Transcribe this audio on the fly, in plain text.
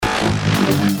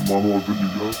monologue that you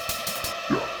got?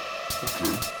 Yeah.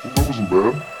 Okay. Well, that wasn't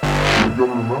bad. You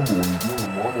gotta remember when you're doing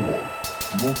a monologue,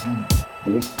 you don't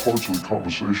do both parts of the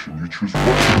conversation. You choose one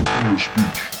to continue your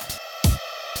speech.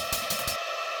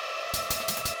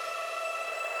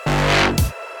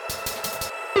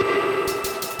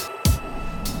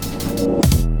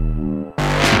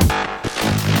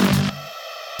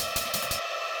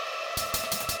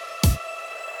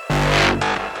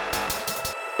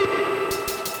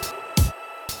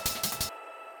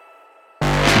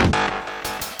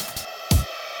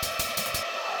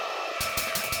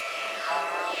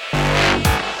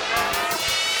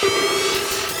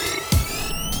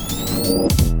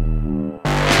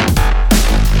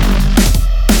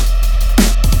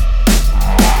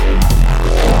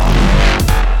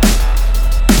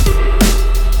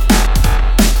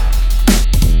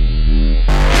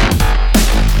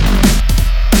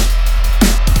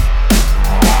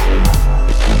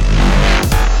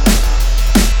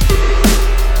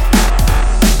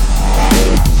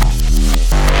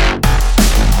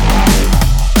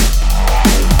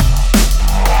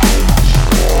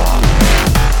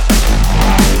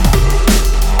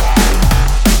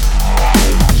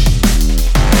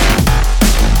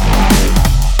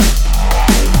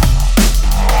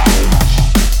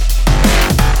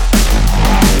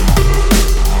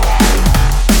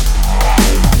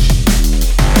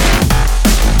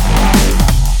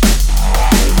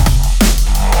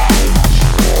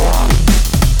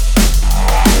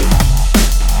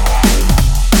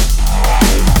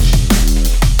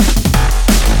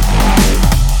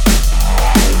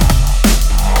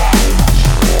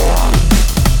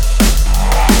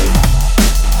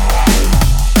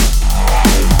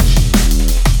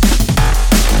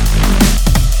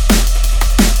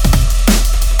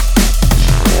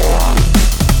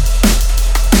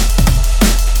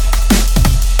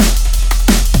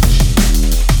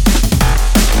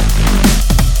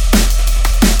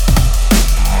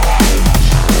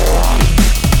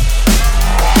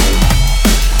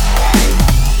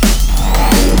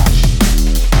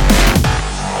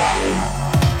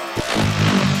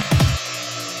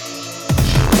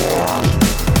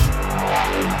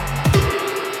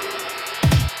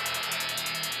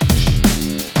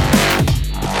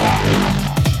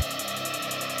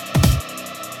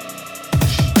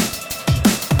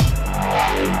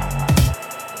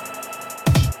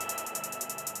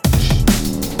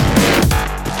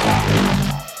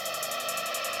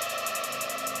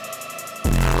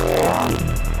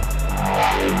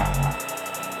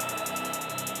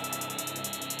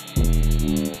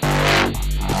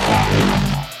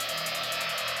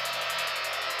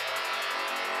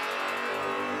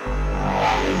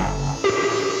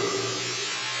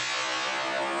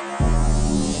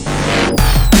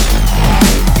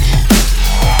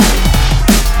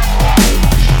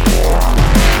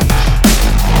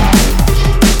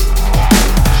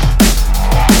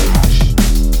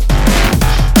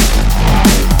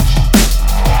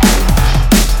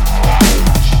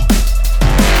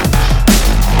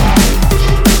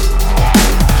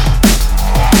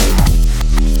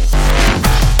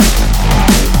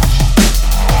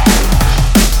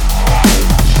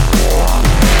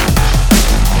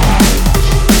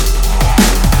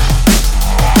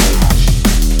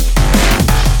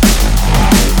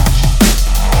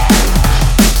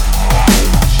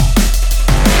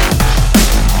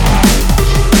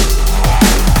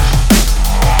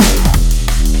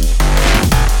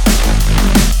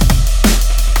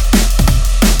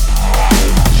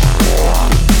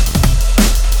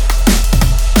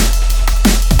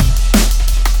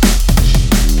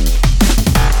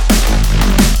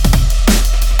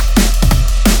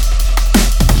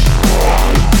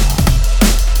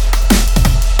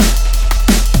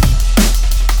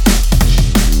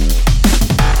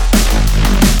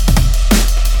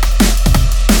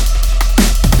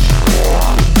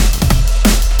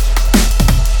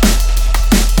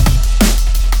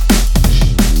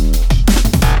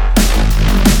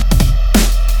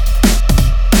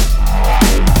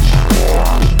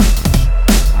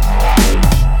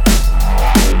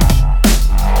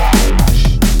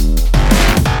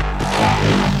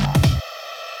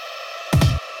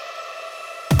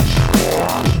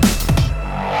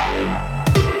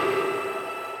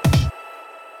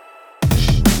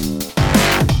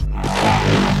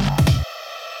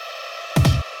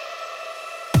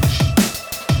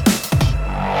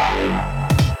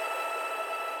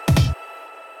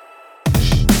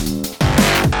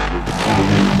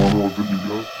 monologue that you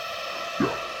got?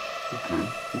 Yeah. Okay.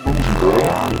 Well, that wasn't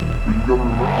bad. But you gotta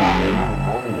remember, when you're doing a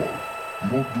monologue, you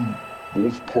don't do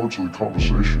both parts of the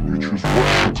conversation. You choose one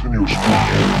to continue a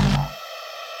speech.